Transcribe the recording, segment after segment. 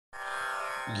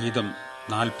ഗീതം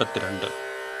 42.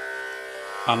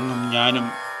 അങ്ങും ഞാനും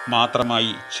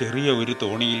മാത്രമായി ചെറിയ ഒരു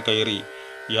തോണിയിൽ കയറി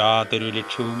യാതൊരു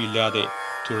ലക്ഷ്യവുമില്ലാതെ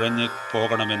തുഴഞ്ഞു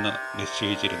പോകണമെന്ന്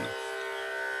നിശ്ചയിച്ചിരുന്നു.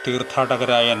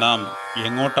 തീർത്ഥാടകരായ നാം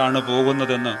എങ്ങോട്ടാണ്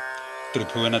പോകുന്നതെന്ന്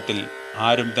ത്രിഭുവനത്തിൽ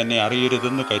ആരും തന്നെ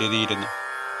അറിയരുതെന്ന് കരുതിയിരുന്നു.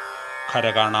 കര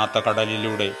കാണാത്ത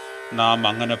കടലിലൂടെ നാം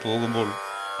അങ്ങനെ പോകുമ്പോൾ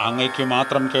അങ്ങയ്ക്ക്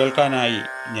മാത്രം കേൾക്കാനായി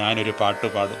ഞാനൊരു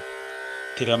പാട്ടുപാടും.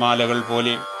 തിരമാലകൾ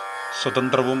പോലെ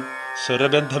സ്വതന്ത്രവും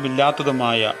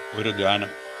സ്വരബന്ധമില്ലാത്തതുമായ ഒരു ഗാനം.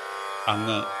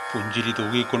 അങ്ങ് പുഞ്ചിരി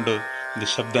തൂകിക്കൊണ്ട്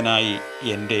നിശബ്ദനായി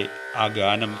എൻ്റെ ആ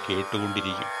ഗാനം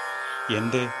കേട്ടുകൊണ്ടിരിക്കും.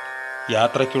 എന്ത്,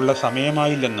 യാത്രയ്ക്കുള്ള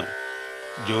സമയമായില്ലെന്നോ?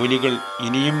 ജോലികൾ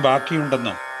ഇനിയും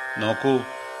ബാക്കിയുണ്ടെന്നോ? നോക്കൂ,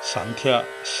 സന്ധ്യ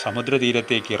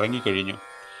സമുദ്രതീരത്തേക്ക് ഇറങ്ങിക്കഴിഞ്ഞു.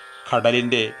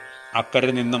 കടലിൻ്റെ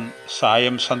അക്കരെ നിന്നും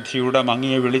സായം സന്ധ്യയുടെ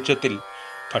മങ്ങിയ വെളിച്ചത്തിൽ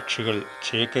പക്ഷികൾ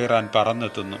ചേക്കേറാൻ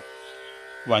പറന്നെത്തുന്നു.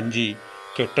 വഞ്ചി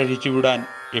കെട്ടഴിച്ചുവിടാൻ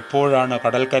എപ്പോഴാണ്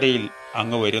കടൽക്കരയിൽ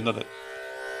അങ്ങ് വരുന്നത്?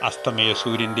 അസ്തമയ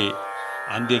സൂര്യൻ്റെ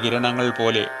അന്ത്യകിരണങ്ങൾ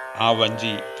പോലെ ആ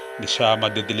വഞ്ചി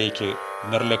നിശാമധ്യത്തിലേക്ക്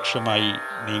നിർലക്ഷ്യമായി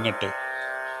നീങ്ങട്ടെ.